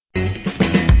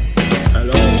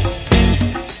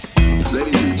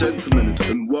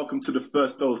welcome to the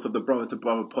first dose of the Brother to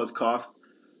Brother podcast.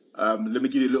 Let me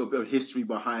give you a little bit of history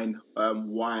behind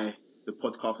why the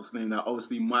podcast was named that.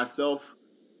 Obviously, myself,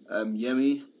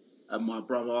 Yemi, and my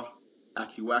brother,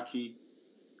 Akiwaki,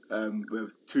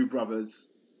 with two brothers,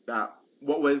 that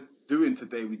what we're doing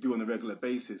today, we do on a regular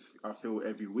basis, I feel,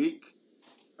 every week.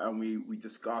 And we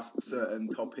discuss certain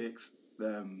topics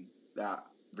that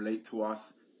relate to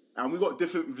us. And we've got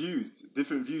different views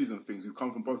on things. We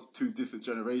come from both two different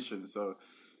generations, so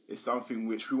it's something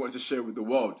which we want to share with the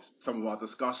world. Some of our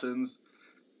discussions.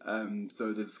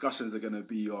 So the discussions are going to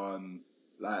be on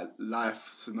like life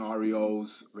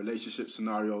scenarios, relationship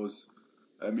scenarios,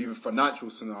 even financial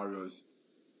scenarios.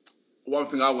 One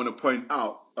thing I want to point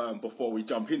out before we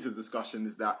jump into the discussion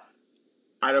is that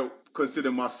I don't consider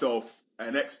myself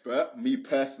an expert. Me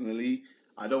personally,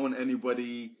 I don't want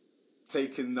anybody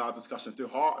taking our discussion to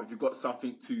heart. If you've got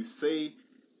something to say,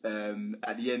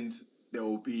 at the end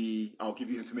I'll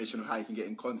give you information on how you can get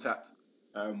in contact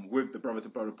with the Brother to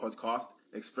Brother podcast.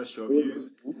 Express your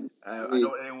views. I don't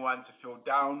want anyone to feel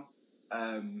down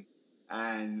and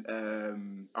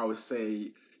I would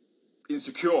say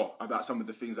insecure about some of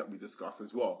the things that we discuss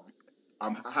as well.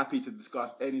 I'm happy to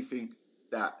discuss anything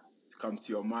that comes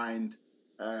to your mind,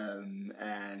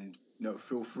 and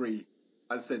feel free.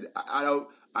 As I said, I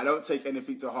don't take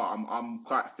anything to heart. I'm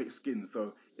quite thick-skinned,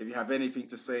 so if you have anything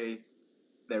to say,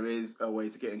 there is a way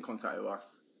to get in contact with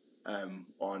us.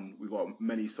 We've got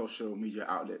many social media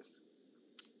outlets.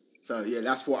 So yeah,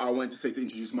 that's what I wanted to say to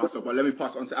introduce myself. But let me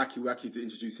pass on to Akiwaki to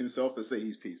introduce himself and say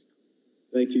his piece.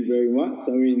 Thank you very much.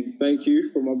 Thank you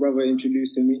for my brother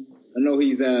introducing me. I know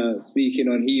he's speaking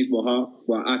on his behalf,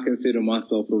 but I consider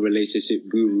myself a relationship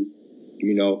guru.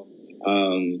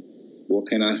 What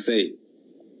can I say?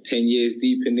 10 years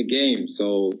deep in the game.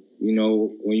 So,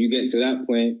 when you get to that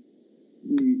point,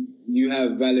 you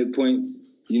have valid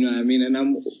points, and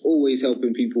I'm always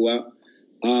helping people out.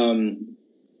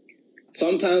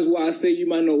 Sometimes what I say you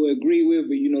might not agree with,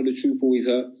 but the truth always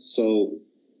hurts. So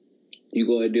you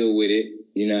got to deal with it,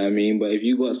 But if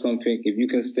you got something, if you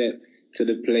can step to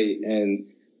the plate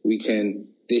and we can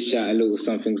dish out a little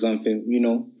something,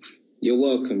 you're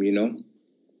welcome,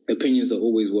 Opinions are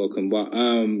always welcome. But,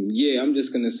 I'm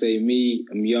just going to say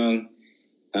I'm young.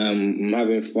 I'm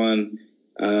having fun.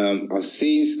 I've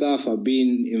seen stuff. I've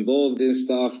been involved in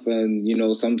stuff. And,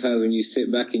 sometimes when you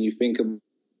sit back and you think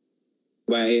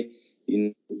about it,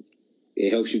 it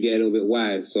helps you get a little bit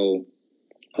wise. So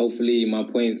hopefully my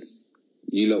points,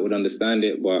 you lot would understand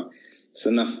it. But it's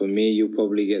enough for me. You'll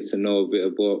probably get to know a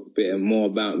bit more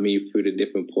about me through the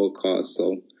different podcasts.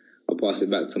 So I'll pass it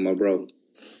back to my bro.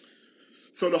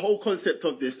 So the whole concept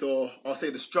of this, or I'll say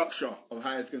the structure of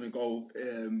how it's going to go,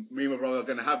 me and my brother are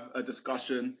going to have a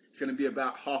discussion. It's going to be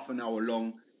about half an hour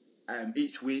long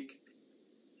each week.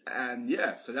 And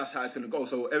yeah, so that's how it's going to go.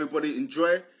 So everybody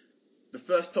enjoy. The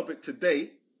first topic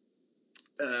today,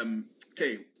 one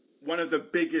of the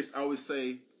biggest, I would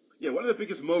say, one of the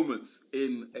biggest moments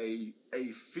in a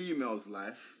female's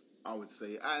life, I would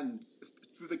say, and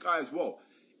with the guy as well,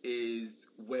 is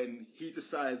when he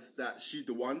decides that she's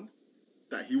the one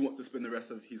that he wants to spend the rest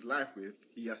of his life with.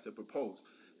 He has to propose.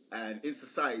 And in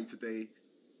society today,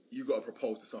 you got to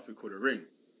propose to something called a ring.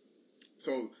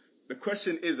 So the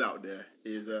question is out there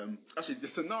is, actually the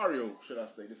scenario,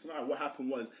 what happened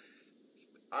was,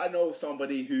 I know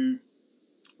somebody who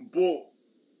bought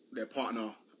their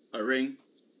partner a ring,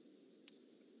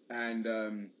 and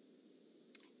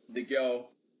the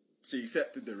girl, she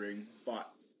accepted the ring, but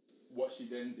what she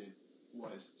then did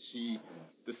was she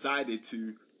decided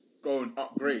to go and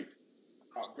upgrade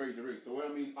the ring. So when I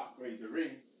mean upgrade the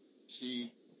ring,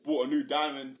 she bought a new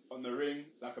diamond on the ring,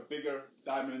 like a bigger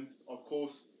diamond, of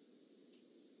course,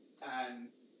 and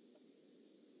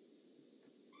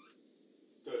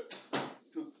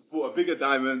bought a bigger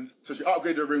diamond. So she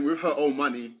upgraded the ring with her own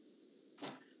money,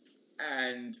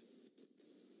 and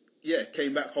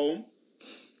came back home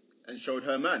and showed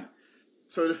her man.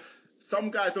 So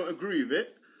some guys don't agree with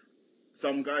it,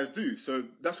 some guys do. So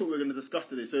that's what we're going to discuss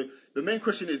today. So the main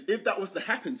question is, if that was to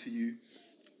happen to you,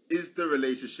 is the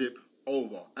relationship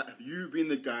over? You being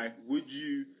the guy, would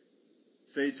you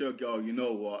say to a girl, you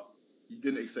know what, you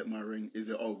didn't accept my ring, is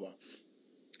it over?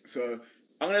 So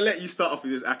I'm going to let you start off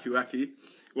with this, Akiwaki.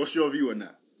 What's your view on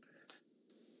that?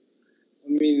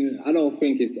 I don't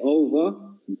think it's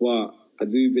over, but I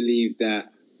do believe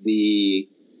that the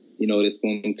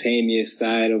spontaneous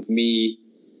side of me,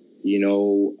 the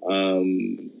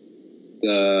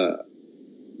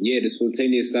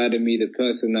spontaneous side of me, the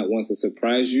person that wants to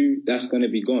surprise you, that's going to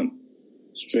be gone.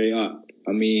 Straight up.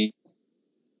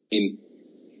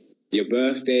 Your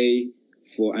birthday,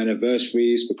 for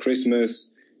anniversaries, for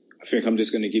Christmas, I think I'm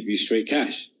just going to give you straight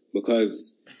cash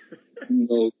because,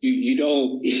 you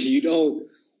don't,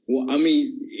 well, I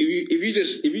mean,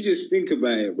 if you just think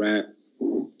about it, right,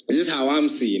 this is how I'm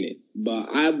seeing it,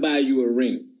 but I buy you a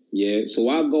ring, yeah, so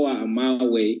I go out of my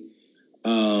way,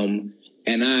 and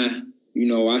I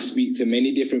speak to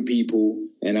many different people,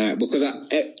 because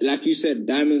like you said,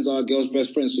 diamonds are a girl's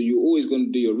best friend, so you're always going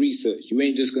to do your research. You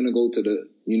ain't just going to go to the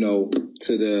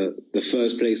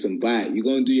first place and buy it. You're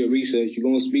going to do your research, you're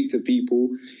going to speak to people,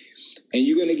 and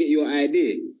you're going to get your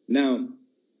idea. Now,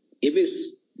 if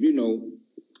it's, you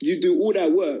do all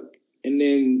that work, and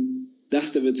then that's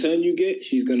the return you get,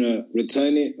 she's going to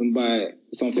return it and buy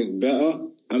something better.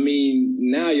 I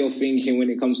mean, now you're thinking when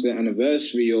it comes to the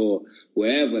anniversary or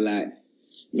wherever, like,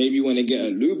 maybe you want to get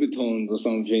a Louboutins or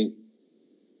something.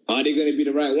 Are they going to be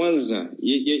the right ones now?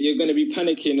 You're going to be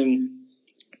panicking, and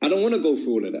I don't want to go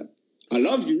through all of that. I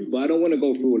love you, but I don't want to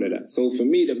go through all of that. So for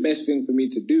me, the best thing for me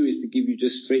to do is to give you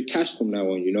just straight cash from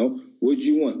now on, What do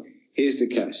you want? Here's the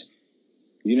cash.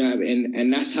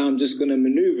 And that's how I'm just going to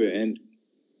maneuver. And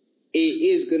it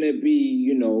is going to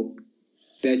be,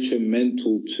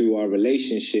 detrimental to our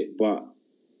relationship, but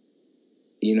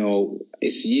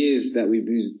it's years that we've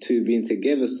been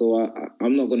together, so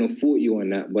I'm not going to fault you on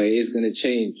that, but it is going to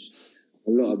change a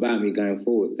lot about me going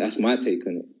forward. That's my take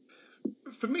on it.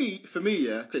 For me,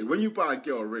 yeah. Okay, when you buy a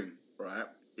girl a ring, right,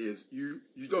 is you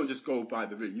don't just go buy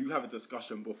the ring. You have a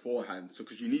discussion beforehand,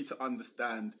 because you need to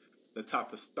understand the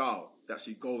type of style that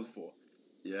she goes for,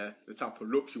 yeah, the type of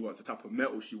look she wants, the type of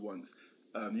metal she wants,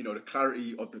 the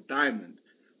clarity of the diamond.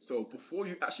 So before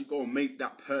you actually go and make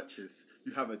that purchase,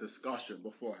 you have a discussion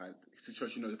beforehand to show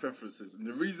the preferences. And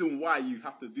the reason why you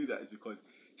have to do that is because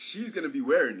she's going to be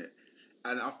wearing it.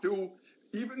 And I feel,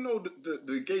 even though the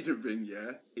engagement ring,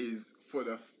 yeah, is for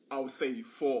the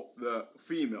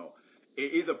female,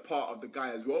 it is a part of the guy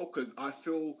as well, because I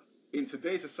feel in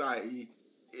today's society,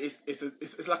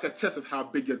 it's like a test of how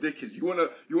big your dick is. You wanna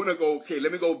go, okay,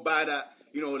 let me go buy that,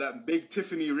 that big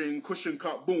Tiffany ring, cushion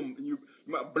cut, boom, and you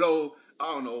might blow,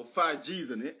 I don't know, 5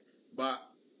 G's in it, but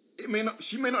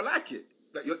she may not like it.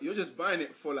 Like you're just buying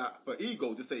it for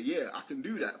ego, to say, yeah, I can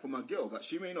do that for my girl, but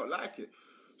she may not like it.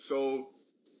 So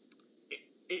it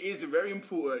is very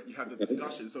important you have the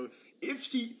discussion. So if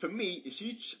she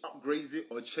upgrades it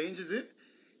or changes it,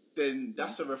 then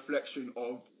that's a reflection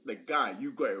of the guy.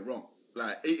 You got it wrong.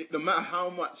 Like, no matter how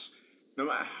much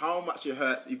it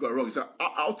hurts, you got it wrong. So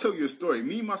I'll tell you a story.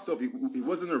 Me, myself, it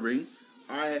wasn't a ring.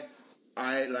 I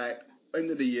like,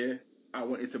 end of the year, I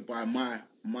wanted to buy my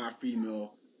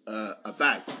female a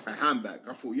bag, a handbag.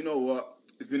 I thought, you know what?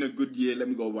 It's been a good year. Let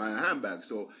me go buy a handbag.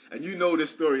 So, and you know this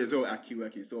story as well,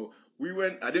 Aki. So we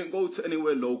went. I didn't go to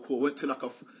anywhere local. I went to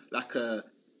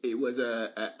it was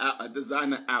a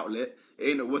designer outlet.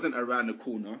 It wasn't around the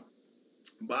corner,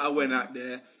 but I went out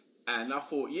there and I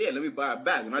thought, yeah, let me buy a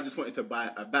bag. And I just wanted to buy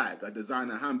a bag, a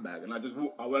designer handbag, and I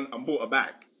went and bought a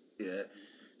bag. Yeah.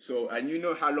 So, and you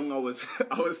know how long I was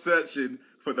searching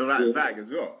for the right bag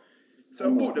as well. So I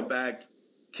bought the bag,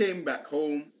 came back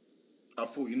home. I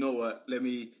thought, you know what, let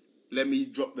me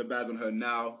drop the bag on her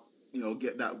now,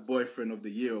 get that boyfriend of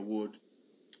the year award.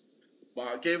 But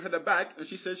I gave her the bag and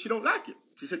she said she don't like it.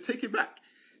 She said, take it back.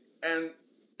 And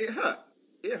it hurt.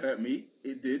 It hurt me.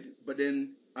 It did. But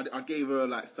then I gave her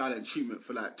silent treatment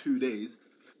for 2 days.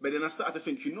 But then I started to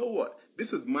think, you know what?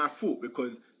 This was my fault,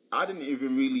 because I didn't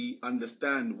even really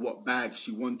understand what bag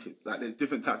she wanted. There's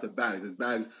different types of bags. There's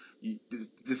bags, there's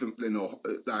different,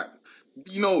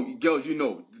 girls,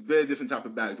 there's very different type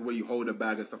of bags, the way you hold a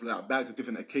bag and stuff like that. Bags with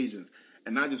different occasions.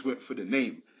 And I just went for the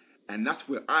name. And that's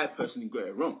where I personally got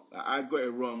it wrong. I got it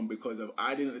wrong because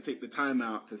I didn't take the time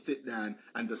out to sit down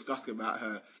and discuss about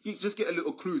her. You just get a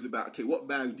little clues about, okay, what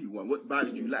bag do you want? What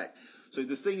bags do you like? So it's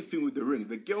the same thing with the ring.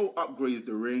 The girl upgrades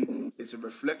the ring. It's a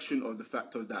reflection of the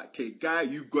fact of that, okay, guy,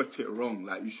 you got it wrong.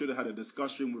 You should have had a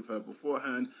discussion with her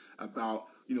beforehand about,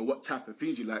 what type of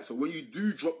things you like. So when you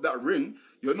do drop that ring,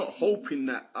 you're not hoping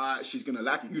that she's going to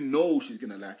like it. You know she's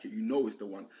going to like it. You know it's the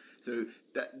one. So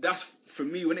that's, for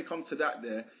me, when it comes to that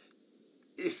there,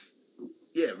 it's,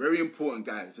 yeah, very important,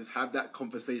 guys. Just have that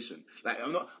conversation.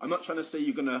 I'm not trying to say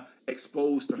you're gonna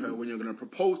expose to her when you're gonna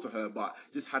propose to her, but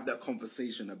just have that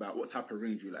conversation about what type of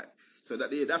ring do you like. So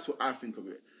that's what I think of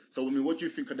it. So what do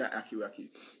you think of that, Aki?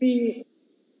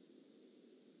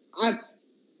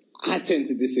 I tend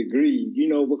to disagree,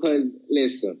 because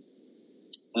listen,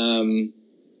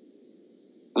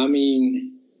 I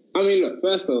mean, look,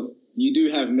 first off, you do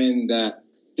have men that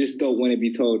just don't want to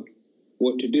be told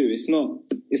what to do. It's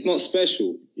not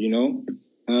special, for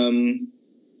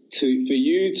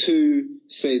you to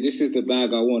say, this is the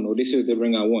bag I want, or this is the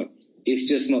ring I want, it's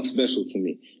just not special to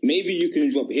me. Maybe you can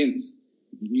drop hints.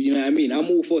 You know what I mean? I'm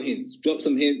all for hints. Drop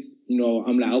some hints. You know,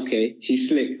 I'm like, okay, she's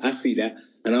slick. I see that.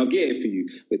 And I'll get it for you.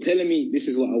 But telling me this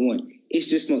is what I want, it's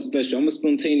just not special. I'm a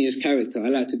spontaneous character. I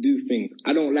like to do things.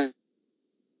 I don't like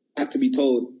to be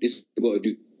told this is what you got to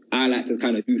do. I like to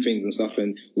kind of do things and stuff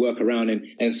and work around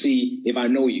and see if I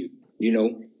know you, you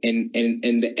know, and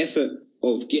the effort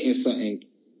of getting something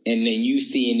and then you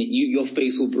seeing it, your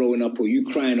face all blowing up or you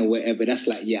crying or whatever, that's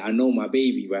like, yeah, I know my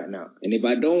baby right now. And if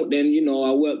I don't, then, you know,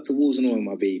 I work towards knowing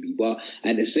my baby. But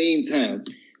at the same time,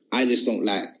 I just don't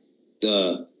like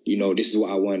the, you know, this is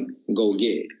what I want, go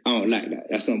get it. I don't like that.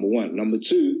 That's number one. Number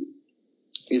two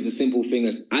is the simple thing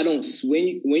as I don't,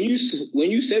 when you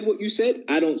said what you said,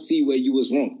 I don't see where you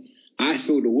was wrong. I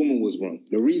feel the woman was wrong.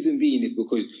 The reason being is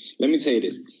because, let me tell you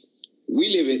this. We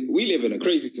live in a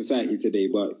crazy society today,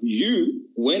 but you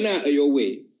went out of your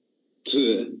way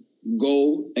to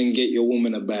go and get your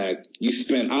woman a bag.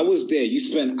 I was there, you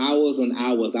spent hours and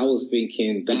hours. I was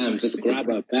thinking, damn, just grab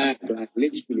a bag, like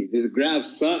literally, just grab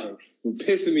something. You're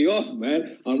pissing me off,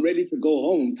 man. I'm ready to go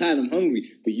home. I'm tired, I'm hungry.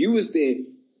 But you was there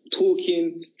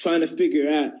talking, trying to figure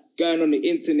out, going on the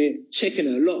internet, checking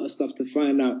a lot of stuff to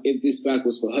find out if this bag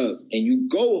was for her. And you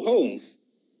go home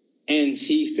and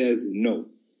she says no.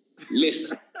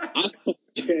 Listen, I don't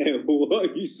care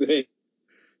what you say.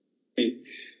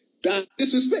 That's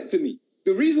disrespect to me.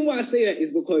 The reason why I say that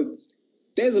is because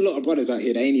there's a lot of brothers out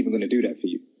here that ain't even going to do that for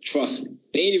you. Trust me.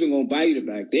 They ain't even going to buy you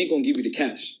the bag. They ain't going to give you the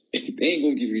cash. They ain't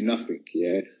going to give you nothing,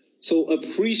 yeah? So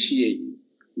appreciate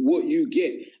what you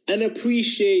get and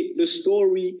appreciate the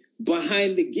story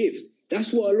behind the gift.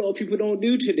 That's what a lot of people don't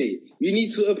do today. You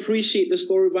need to appreciate the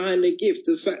story behind the gift.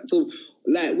 The fact of,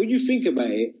 like, when you think about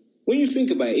it,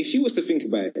 if she was to think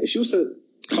about it, if she was to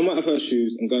come out of her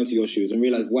shoes and go into your shoes and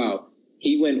realize, wow,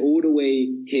 he went all the way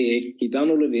here, he done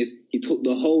all of this, he took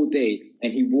the whole day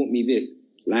and he bought me this.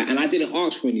 Like, and I didn't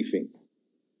ask for anything.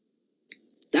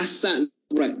 That's that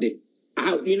right there.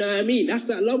 You know what I mean? That's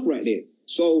that love right there.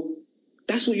 So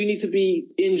that's what you need to be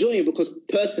enjoying, because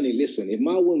personally, listen, if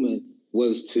my woman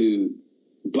was to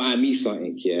buy me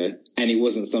something, yeah, and it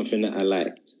wasn't something that I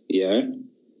liked, yeah,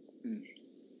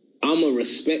 I'ma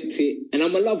respect it and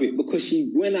I'ma love it because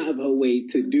she went out of her way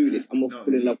to do this. I'm gonna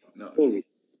fall in love with the story.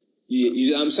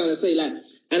 You know what I'm trying to say? Like,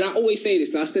 and I always say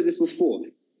this, I said this before.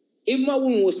 If my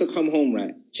woman was to come home,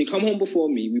 right, she come home before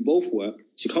me, we both work,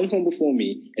 she comes home before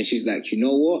me, and she's like, you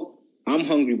know what? I'm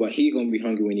hungry, but he's gonna be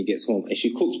hungry when he gets home, and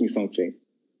she cooks me something.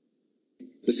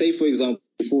 But say, for example,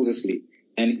 she falls asleep,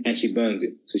 and she burns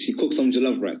it. So she cooks some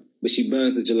jollof rice, but she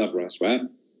burns the jollof rice, right?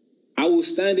 I will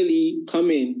standardly come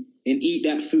in and eat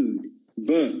that food,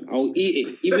 burnt. I'll eat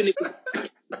it, even if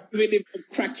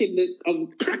I'm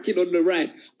cracking on the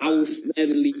rice, I will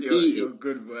steadily eat it. You're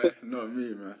good, boy. Not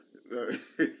me, man.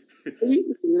 Let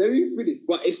me finish.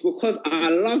 But it's because I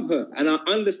love her and I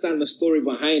understand the story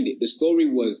behind it. The story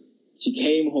was she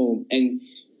came home and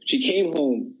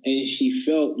she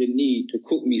felt the need to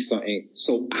cook me something,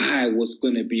 so I was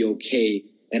gonna be okay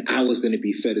and I was gonna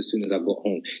be fed as soon as I got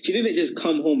home. She didn't just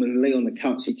come home and lay on the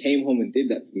couch. She came home and did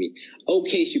that for me.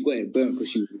 Okay, she got it burnt because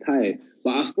she was tired,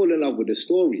 but I fall in love with the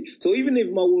story. So even if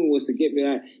my woman was to get me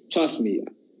that, trust me,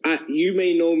 you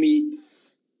may know me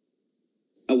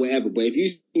or whatever, but if you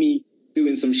see me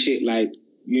doing some shit like,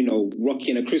 you know,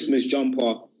 rocking a Christmas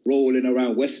jumper, rolling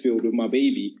around Westfield with my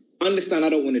baby, understand I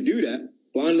don't want to do that,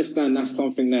 but understand that's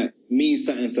something that means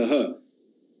something to her.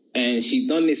 And she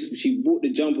done this, she bought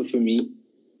the jumper for me,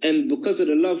 and because of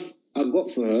the love I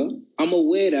got for her, I'm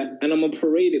aware that, and I'm gonna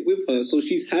parade it with her, so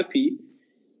she's happy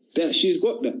that she's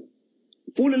got that.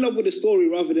 Fall in love with the story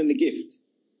rather than the gift,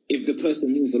 if the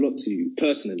person means a lot to you,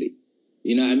 personally.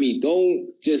 You know what I mean?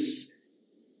 Don't just...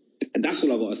 That's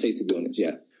all I gotta say, to be honest,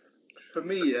 yeah. For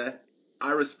me, yeah,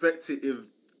 I respect it if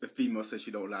the female says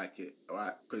she don't like it,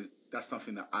 alright? Because that's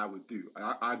something that I would do.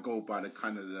 I go by the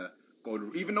kind of the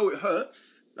golden, even though it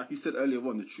hurts, like you said earlier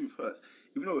on, the truth hurts.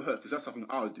 Even though it hurts, because that's something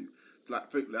I would do.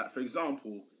 Like for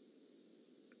example,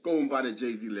 going by the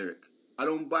Jay-Z lyric. I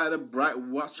don't buy the bright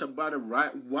watch, I buy the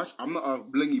right watch. I'm not a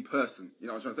blingy person, you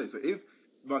know what I'm trying to say? So if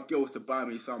my girl was to buy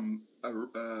me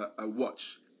a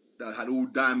watch that had all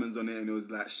diamonds on it and it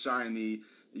was like shiny,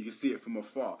 you can see it from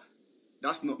afar,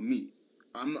 that's not me.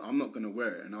 I'm not gonna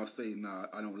wear it, and I'll say, nah,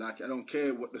 I don't like it. I don't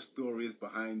care what the story is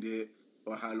behind it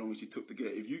or how long she took to get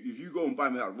it. If you go and buy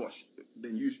me that watch,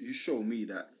 then you show me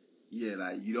that, yeah,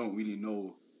 like you don't really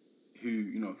know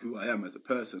who I am as a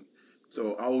person.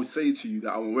 So I will say to you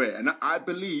that I will wear it, and I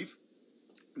believe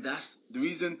that's the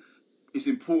reason it's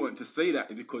important to say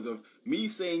that, is because of me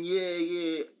saying,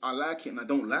 yeah, I like it and I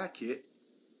don't like it,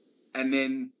 and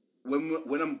then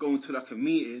when I'm going to like a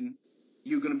meeting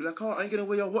you're gonna be like, oh, are you gonna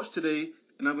wear your watch today?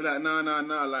 And I'll be like, nah,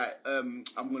 like, I'm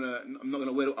not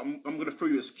gonna wear it. I'm gonna throw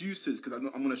you excuses because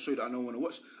I'm gonna show you that I don't want to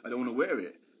watch. I don't want to wear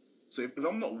it. So if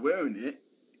I'm not wearing it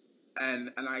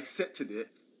and I accepted it,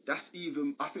 I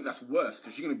think that's worse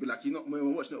because you're gonna be like, you're not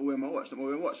wearing my watch, not wearing my watch, not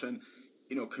wearing my watch, and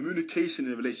communication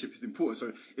in a relationship is important.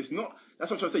 So it's not. That's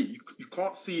what I'm trying to say. You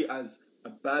can't see it as a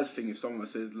bad thing if someone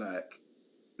says like,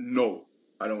 no,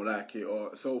 I don't like it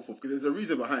or so forth, because there's a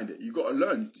reason behind it. You got to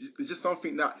learn. It's just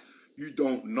something that you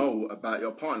don't know about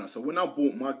your partner. So when I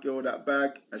bought my girl that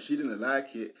bag and she didn't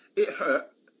like it, it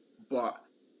hurt, but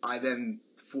I then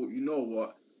thought, you know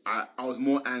what? I was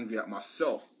more angry at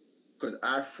myself because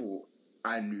I thought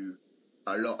I knew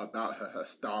a lot about her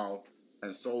style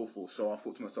and so forth. So I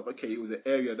thought to myself, okay, it was an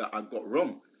area that I got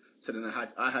wrong. So then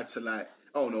I had to like,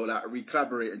 oh no, like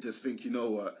recollaborate and just think, you know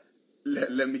what?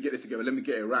 Let me get it together. Let me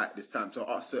get it right this time. So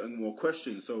I asked certain more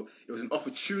questions. So it was an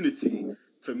opportunity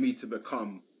for me to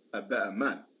become a better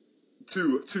man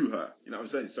to her. You know what I'm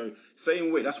saying? So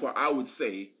same way, that's what I would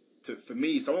say. For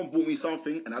me, if someone bought me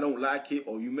something and I don't like it,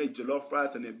 or you made jollof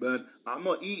rice and it burned, I'm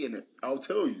not eating it. I'll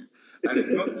tell you. And it's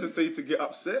not to say to get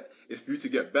upset, it's for you to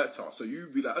get better. So you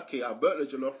be like, okay, I burnt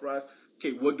the jollof rice.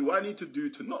 Okay, what do I need to do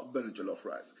to not burn the jollof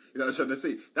rice? You know what I'm trying to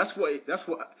say? That's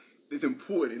what is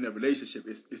important in a relationship.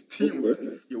 It's teamwork.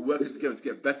 You're working together to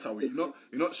get better. You're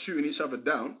not shooting each other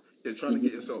down. You're trying to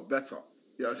get yourself better.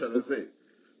 You know what I'm trying to say?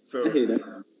 So I hear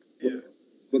that. yeah.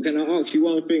 But can I ask you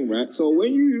one thing, right? So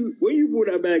when you bought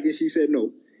that bag and she said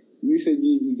no, you said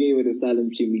you gave her the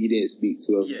silent treatment, you didn't speak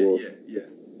to her for. Yeah.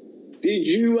 Did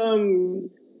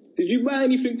you buy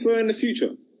anything for her in the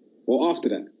future or after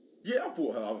that? Yeah, I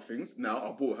bought her other things. Now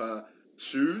I bought her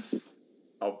shoes.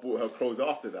 I bought her clothes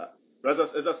after that. But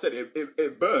as I said,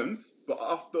 it burns, but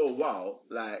after a while,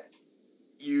 like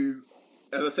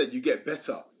as I said, you get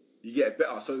better. You get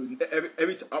better. So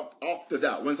every after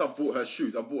that, once I bought her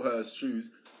shoes,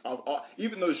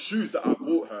 even those shoes that I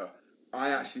bought her,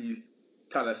 I actually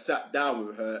kind of sat down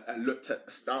with her and looked at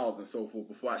the styles and so forth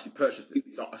before I actually purchased it.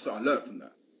 So I learned from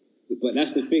that. But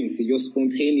that's the thing. See, your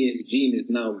spontaneous gene is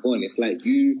now gone. It's like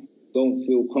you don't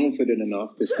feel confident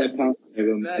enough to step out there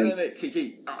and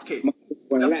Okay.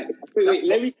 Wait,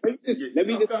 let me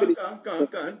just finish. Go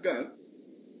on.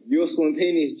 Your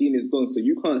spontaneous gene is gone, so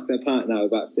you can't step out now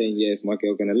without saying, yes, my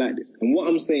girl gonna like this. And what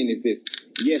I'm saying is this.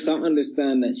 Yes, I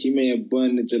understand that she may have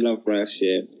burned the jollof rice,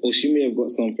 yeah, or she may have got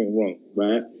something wrong,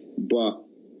 right? But,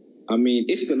 I mean,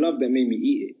 it's the love that made me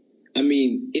eat it. I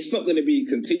mean, it's not gonna be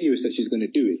continuous that she's gonna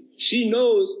do it. She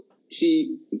knows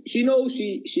she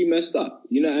messed up.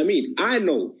 You know what I mean? I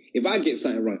know if I get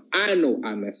something wrong, I know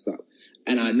I messed up.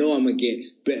 And I know I'm gonna get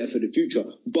better for the future.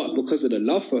 But because of the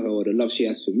love for her or the love she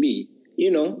has for me,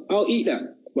 I'll eat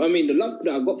that. I mean, the love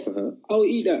that I got for her, I'll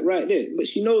eat that right there. But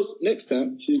she knows next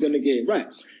time she's going to get it right.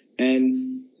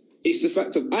 And it's the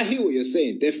fact of, I hear what you're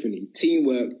saying, definitely.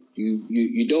 Teamwork,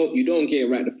 you don't get it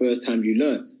right the first time you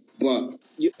learn. But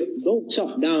you don't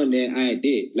shut down their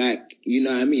idea. Like, you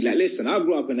know what I mean? Like, listen, I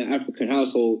grew up in an African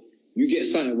household. You get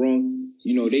something wrong,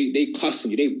 they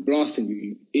cussing you, they blasting you,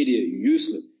 you idiot, you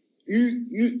useless.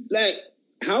 You like,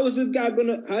 how are you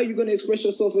gonna express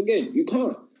yourself again? You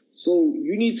can't. So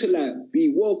you need to like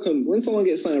be welcome. When someone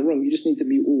gets something wrong, you just need to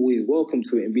be always welcome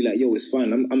to it and be like, yo, it's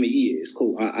fine. I'm gonna eat it. It's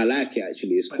cool. I like it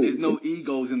actually. It's cool. But there's no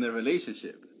egos in the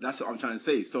relationship. That's what I'm trying to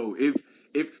say. So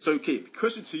okay,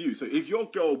 question to you. So if your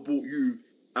girl bought you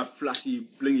a flashy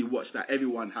blingy watch that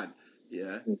everyone had,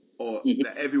 yeah, or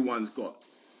that everyone's got,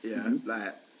 yeah,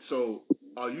 like, so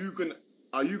are you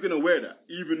gonna wear that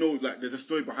even though like there's a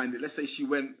story behind it? Let's say she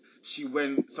went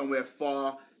somewhere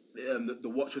far. The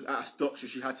watch was out of stock, so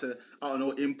she had to, I don't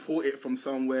know, import it from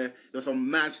somewhere. There's some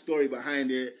mad story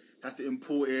behind it. Has to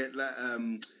import it, like,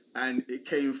 and it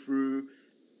came through,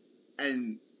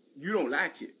 and you don't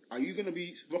like it. Are you gonna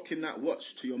be rocking that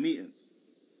watch to your meetings?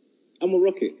 I'm a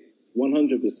rock it,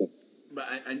 100%. But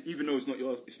and even though it's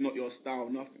not your style,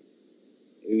 nothing.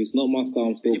 If it's not my style,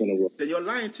 I'm still gonna rock. Then you're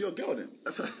lying to your girl. Then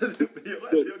you're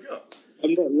lying to your girl.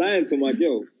 I'm not lying to my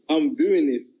girl. I'm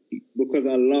doing this because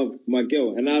I love my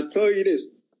girl, and I'll tell you this.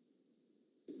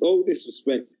 No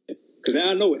disrespect, because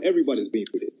I know everybody's been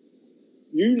through this.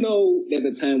 You know, there's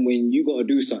a time when you gotta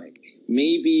do something.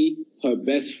 Maybe her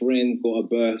best friend's got a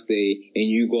birthday and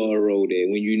you got a roll there.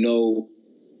 When you know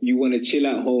you want to chill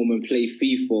at home and play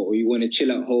FIFA, or you want to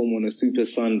chill at home on a Super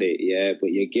Sunday, yeah,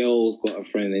 but your girl's got a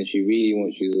friend and she really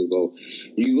wants you to go.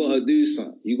 You gotta do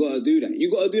something. You gotta do that.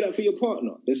 You gotta do that for your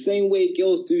partner. The same way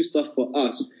girls do stuff for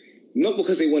us, not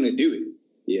because they want to do it,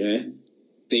 yeah.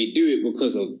 They do it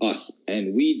because of us,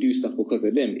 and we do stuff because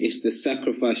of them. It's the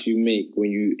sacrifice you make when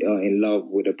you are in love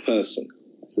with a person.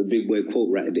 It's a big boy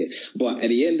quote right there. But at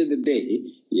the end of the day,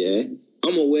 yeah,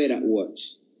 I'm gonna wear that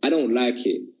watch. I don't like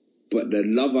it, but the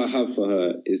love I have for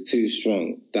her is too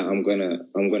strong that I'm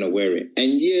gonna wear it.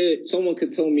 And yeah, someone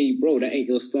could tell me, bro, that ain't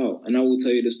your style, and I will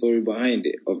tell you the story behind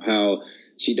it of how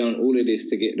she done all of this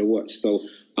to get the watch. So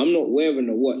I'm not wearing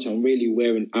the watch. I'm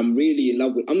really in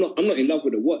love with. I'm not in love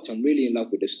with the watch. I'm really in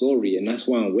love with the story, and that's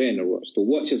why I'm wearing the watch. The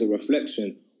watch is a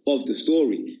reflection of the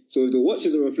story. So if the watch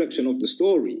is a reflection of the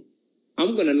story,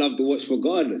 I'm gonna love the watch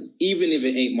regardless, even if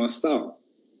it ain't my style.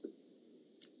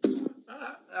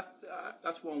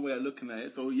 That's one way of looking at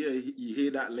it. So yeah, you hear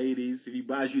that, ladies. If he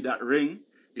buys you that ring,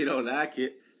 you don't like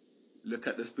it. Look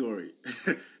at the story.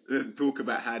 Talk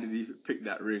about how did he pick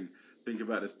that ring. Think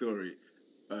about the story.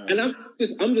 And I'm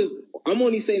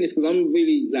only saying this because I'm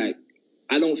really like,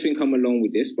 I don't think I'm alone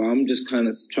with this, but I'm just kind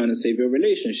of trying to save your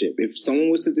relationship. If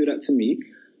someone was to do that to me,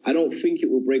 I don't think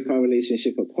it will break our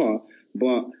relationship apart.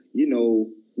 But, you know,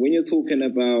 when you're talking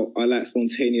about, I like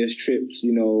spontaneous trips,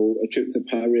 you know, a trip to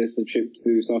Paris, a trip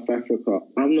to South Africa,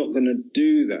 I'm not going to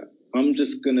do that. I'm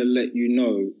just going to let you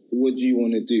know, what do you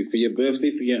want to do? For your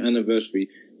birthday, for your anniversary,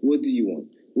 what do you want?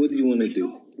 What do you want to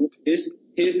do? Here's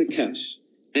the cash.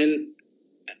 And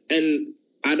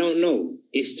I don't know.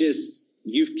 It's just,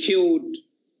 you've killed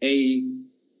a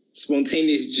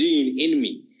spontaneous gene in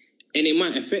me. And it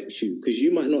might affect you because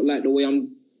you might not like the way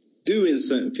I'm doing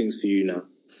certain things for you now.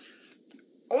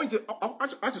 I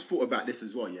just thought about this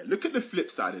as well, yeah. Look at the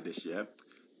flip side of this, yeah.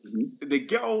 Mm-hmm. The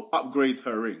girl upgrades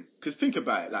her ring. Because think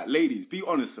about it, like, ladies, be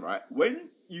honest, right? When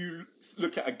you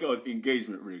look at a girl's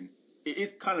engagement ring, it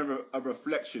is kind of a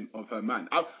reflection of her man.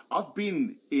 I've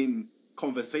been in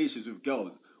conversations with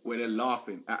girls where they're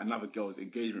laughing at another girl's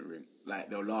engagement ring. Like,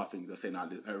 they're laughing, they're saying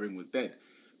her ring was dead.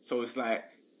 So it's like,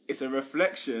 it's a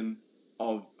reflection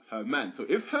of her man. So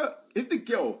if the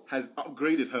girl has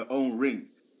upgraded her own ring,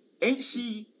 ain't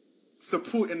she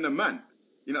supporting the man?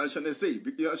 You know what I'm trying to say?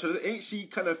 You know what I'm trying to say? Ain't she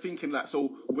kind of thinking like,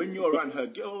 so when you're around her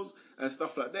girls and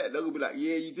stuff like that, they'll be like,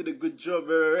 yeah, you did a good job,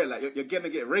 like you're gonna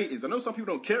get ratings. I know some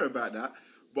people don't care about that,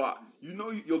 but you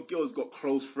know your girl's got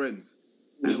close friends,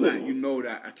 and like you know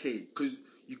that, okay, because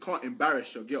you can't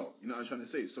embarrass your girl. You know what I'm trying to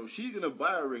say? So she's gonna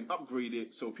buy a ring, upgrade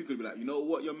it, so people will be like, you know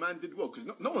what, your man did well, because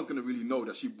no one's gonna really know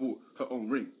that she bought her own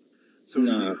ring. So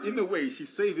in a way, she's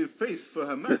saving face for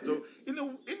her man. So in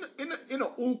an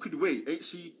awkward way, ain't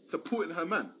she supporting her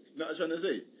man? You know what I'm trying to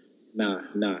say? Nah.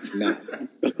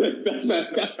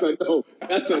 that's a no.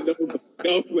 That's a no.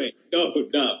 No way.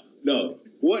 No.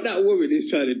 What that woman is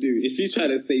trying to do is she's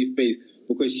trying to save face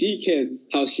because she cares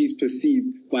how she's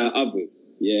perceived by others.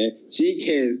 Yeah, she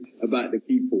cares about the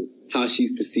people, how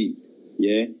she's perceived.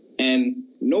 Yeah, and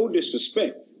no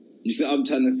disrespect. You see what I'm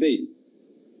trying to say?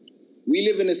 We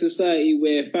live in a society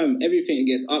where, fam, everything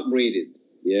gets upgraded,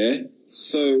 yeah?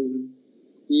 So,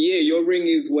 yeah, your ring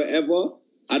is whatever.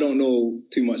 I don't know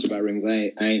too much about rings.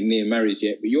 I ain't near marriage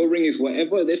yet. But your ring is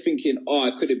whatever. They're thinking, oh,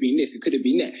 it could have been this, it could have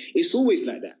been that. It's always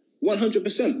like that.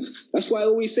 100%. That's why I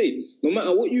always say, no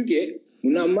matter what you get,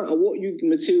 no matter what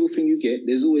material thing you get,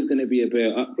 there's always going to be a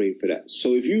better upgrade for that. So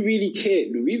if you really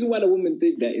care, the reason why the woman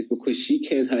did that is because she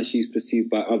cares how she's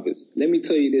perceived by others. Let me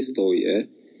tell you this story, yeah?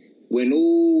 When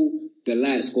all the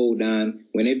lights go down,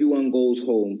 when everyone goes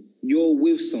home, you're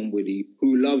with somebody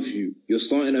who loves you. You're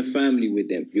starting a family with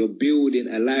them. You're building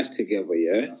a life together,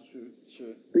 yeah?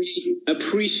 That's true.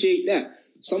 Appreciate that.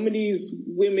 Some of these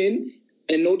women,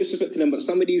 and no disrespect to them, but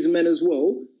some of these men as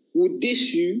well, will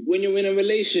dish you when you're in a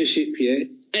relationship, yeah?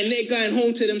 And they're going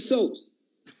home to themselves.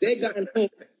 They're going home.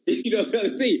 You know what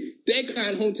I'm saying? They're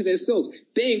going home to themselves.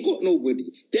 They ain't got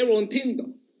nobody. They're on Tinder.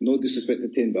 No disrespect to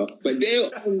Tinder, but they're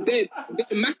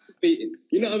masturbating.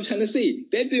 You know what I'm trying to say?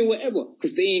 They're doing whatever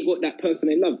because they ain't got that person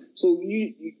they love. So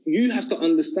you have to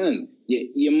understand. Yeah,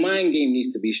 your mind game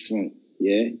needs to be strong.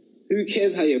 Yeah. Who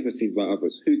cares how you're perceived by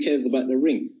others? Who cares about the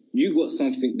ring? You got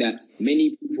something that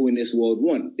many people in this world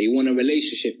want. They want a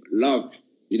relationship, love.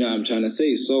 You know what I'm trying to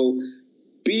say? So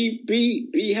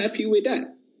be happy with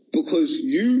that because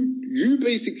you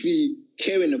basically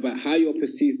caring about how you're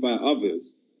perceived by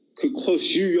others could cost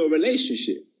you your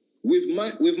relationship with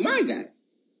my guy.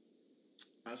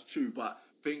 That's true, but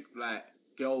think like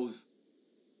girls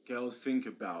think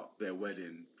about their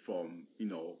wedding from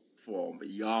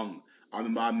young. I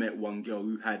remember I met one girl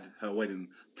who had her wedding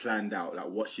planned out, like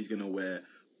what she's gonna wear,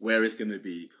 where it's gonna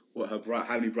be, what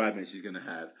how many bridesmaids she's gonna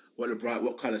have,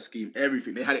 what color scheme,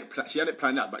 everything. She had it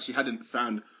planned out, but she hadn't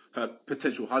found her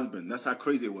potential husband. That's how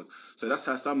crazy it was. So that's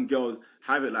how some girls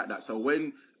have it like that. So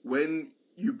when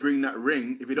you bring that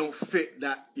ring, if it don't fit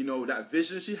that that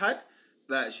vision she had,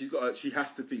 like she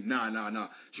has to think, nah,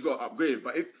 she got to upgrade it.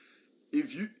 But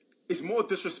if it's more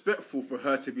disrespectful for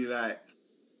her to be like,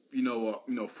 you know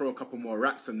what, throw a couple more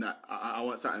racks on that. I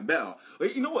want something better.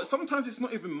 But you know what? Sometimes it's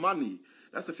not even money.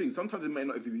 That's the thing. Sometimes it may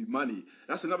not even be money.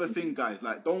 That's another thing, guys.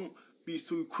 Like, don't be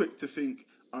too quick to think,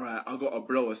 all right, I got to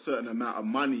blow a certain amount of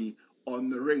money on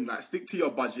the ring. Like, stick to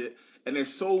your budget. And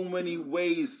there's so many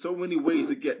ways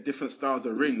to get different styles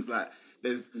of rings. Like,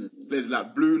 there's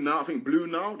like Blue Now. I think Blue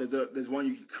Now. There's one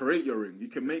you can create your ring. You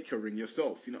can make your ring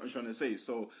yourself. You know what I'm trying to say?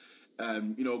 So,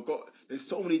 there's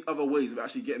so many other ways of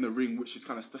actually getting the ring, which is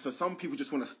kind of so some people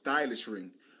just want a stylish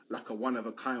ring, like a one of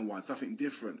a kind one, something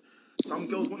different. Some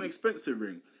girls want an expensive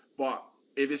ring, but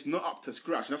if it's not up to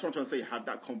scratch, and that's what I'm trying to say, have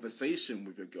that conversation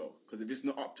with your girl, because if it's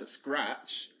not up to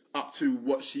scratch, up to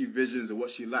what she visions or what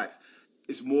she likes,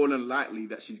 it's more than likely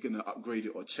that she's gonna upgrade it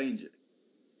or change it.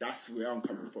 That's where I'm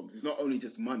coming from. It's not only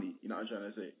just money, you know what I'm trying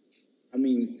to say. I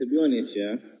mean, to be honest,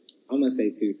 yeah, I'm going to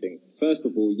say two things. First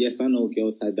of all, yes, I know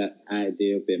girls had that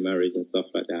idea of their marriage and stuff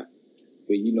like that.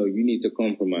 But, you need to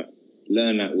compromise.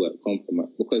 Learn that word, compromise.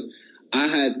 Because I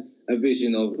had a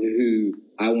vision of who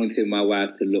I wanted my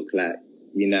wife to look like.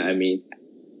 You know what I mean?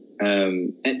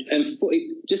 And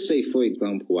just say, for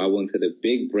example, I wanted a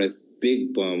big breast,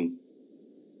 big bum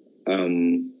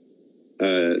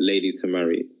lady to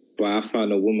marry. But I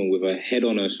found a woman with her head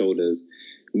on her shoulders.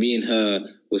 Me and her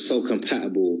were so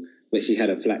compatible, but she had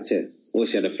a flat chest or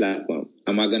she had a flat bum.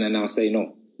 Am I going to now say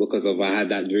no? Because I had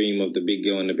that dream of the big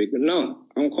girl and the big girl? No,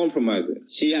 I'm compromising.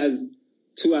 She has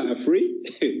 2 out of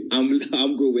 3. I'm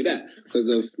good with that, because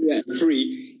a 3 out of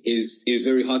 3 is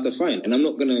very hard to find. And I'm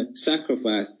not going to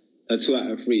sacrifice a 2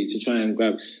 out of 3 to try and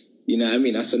grab, you know what I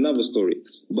mean? That's another story.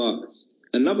 But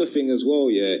another thing as well,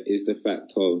 yeah, is the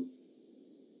fact of,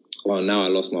 well, now I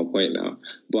lost my point now.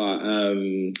 But,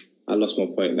 I lost my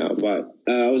point now, but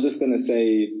I was just going to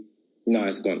say, no,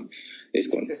 it's gone. It's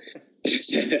gone.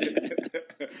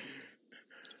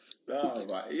 No,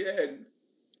 right, yeah.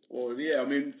 Well, yeah, I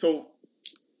mean, so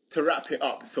to wrap it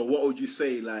up, so what would you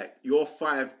say, like, your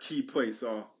 5 key points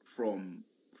are from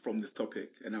this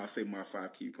topic? And I'll say my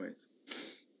 5 key points.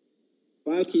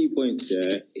 5 key points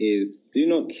there is, do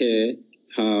not care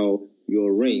how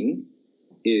your ring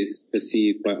is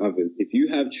perceived by others. If you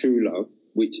have true love,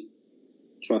 which,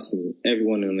 trust me,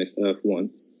 everyone on this earth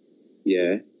wants,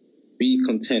 yeah, be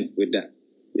content with that,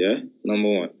 yeah, number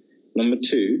 1. Number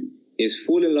 2 is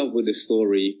fall in love with the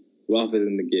story rather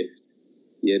than the gift.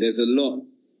 Yeah, there's a lot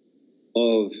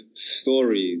of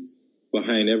stories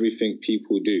behind everything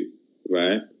people do,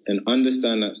 right? And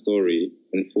understand that story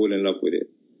and fall in love with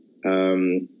it.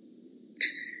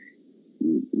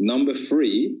 Number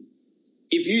 3,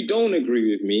 if you don't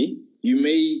agree with me, you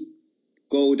may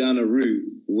go down a route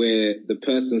where the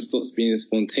person stops being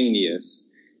spontaneous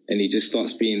and he just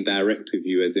starts being direct with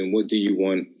you, as in, what do you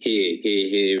want? Here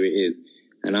it is.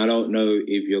 And I don't know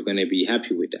if you're going to be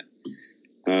happy with that.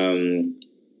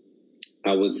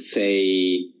 I would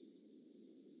say,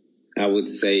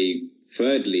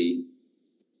 thirdly,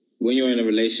 when you're in a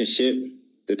relationship,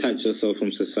 detach yourself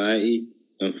from society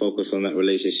and focus on that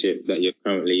relationship that you're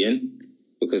currently in,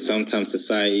 because sometimes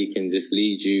society can just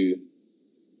lead you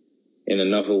in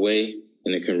another way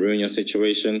and it can ruin your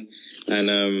situation.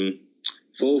 And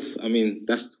fourth, I mean,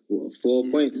 that's 4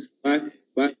 points.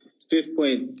 5th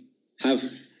point, have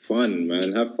fun,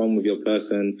 man. Have fun with your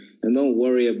person and don't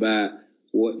worry about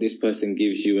what this person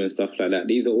gives you and stuff like that.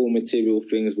 These are all material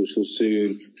things which will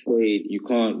soon fade. You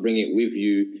can't bring it with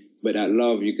you, but that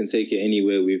love, you can take it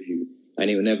anywhere with you. And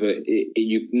it will never,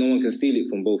 no one can steal it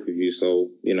from both of you. So,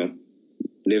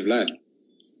 live life.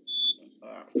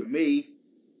 For me,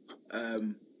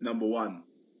 number 1,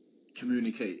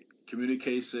 communicate.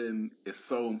 Communication is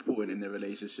so important in a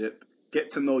relationship.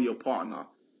 Get to know your partner.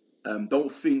 Don't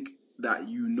think that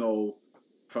you know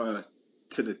her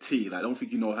to the T. Like, don't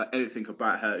think you know anything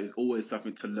about her. There's always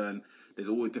something to learn. There's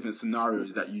always different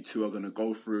scenarios that you two are going to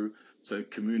go through. So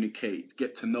communicate.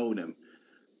 Get to know them.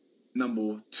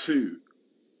 Number 2,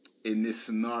 in this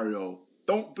scenario,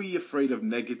 don't be afraid of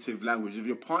negative language. If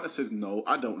your partner says, no,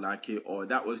 I don't like it, or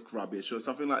that was rubbish, or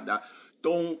something like that,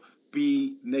 don't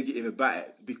be negative about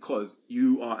it, because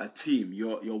you are a team.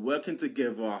 You're working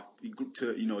together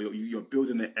to, you're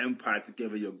building an empire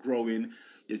together. You're growing.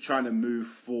 You're trying to move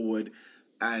forward,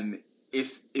 and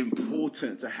it's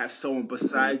important to have someone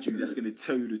beside you that's going to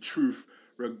tell you the truth,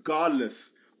 regardless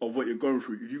of what you're going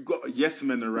through. If you've got yes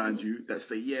men around you that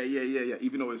say, yeah,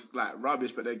 even though it's like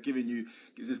rubbish, but they're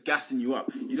just gassing you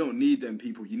up, you don't need them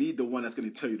people. You need the one that's going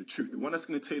to tell you the truth. The one that's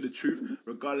going to tell you the truth,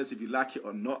 regardless if you like it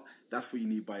or not, that's what you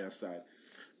need by your side.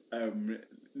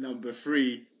 Number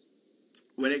 3,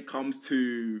 when it comes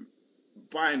to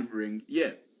buying a ring,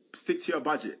 yeah, stick to your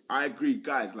budget. I agree,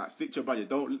 guys. Like, stick to your budget.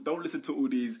 Don't listen to all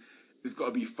these. It's got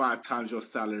to be 5 times your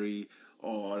salary,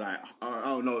 or like, I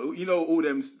don't know. You know, all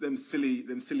them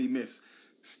silly myths.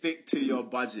 Stick to your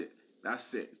budget.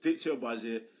 That's it. Stick to your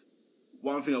budget.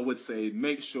 One thing I would say,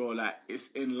 make sure like it's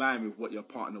in line with what your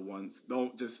partner wants.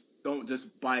 Don't just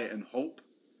buy it and hope.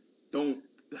 Don't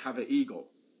have an ego.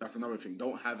 That's another thing.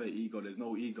 Don't have an ego. There's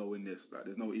no ego in this. Like,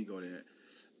 there's no ego in it.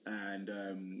 And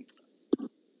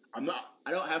I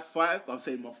don't have five. I'll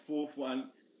say my fourth one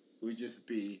would just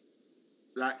be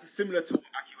like similar to what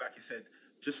Aki said.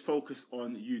 Just focus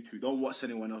on you two. Don't watch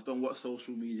anyone else. Don't watch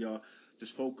social media.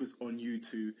 Just focus on you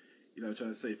two. You know, trying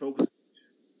to say focus,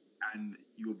 and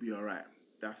you'll be all right.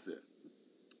 That's it.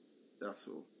 That's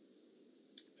all.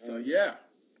 So yeah.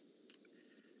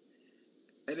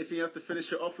 Anything else to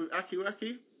finish it off with, Aki?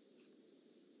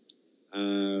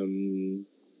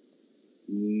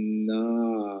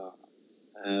 Nah.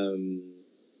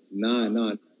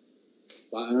 Nah.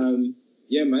 But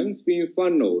yeah, man, it's been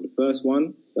fun though. The first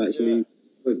one, actually,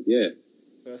 good. Yeah.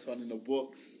 First one in the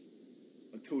books.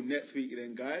 Until next week,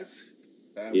 then, guys.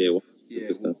 Yeah. We'll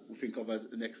think of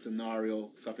the next scenario,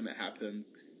 something that happens,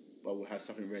 but we'll have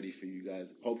something ready for you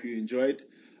guys. Hope you enjoyed.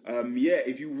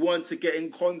 If you want to get in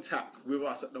contact with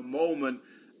us at the moment,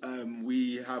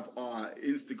 we have our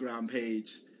Instagram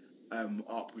page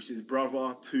up, which is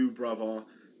brother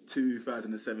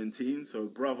 2017. So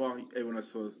brother, everyone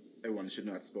should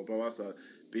know how to spell brother. So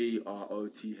BROTHER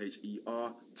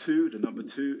 2, the number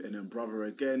 2, and then brother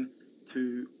again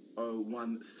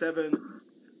 2017.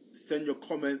 Send your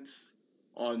comments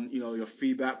on your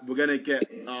feedback. We're gonna get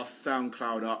our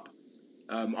SoundCloud up.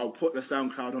 I'll put the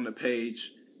SoundCloud on the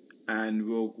page, and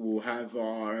we'll have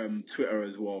our Twitter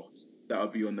as well. That'll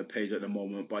be on the page at the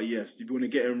moment. But yes, if you want to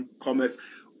get in comments,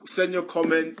 send your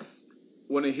comments.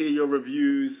 Want to hear your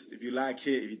reviews? If you like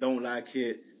it, if you don't like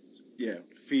it,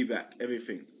 feedback,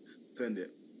 everything. Send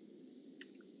it.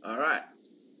 All right.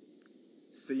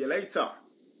 See you later.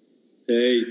 Hey.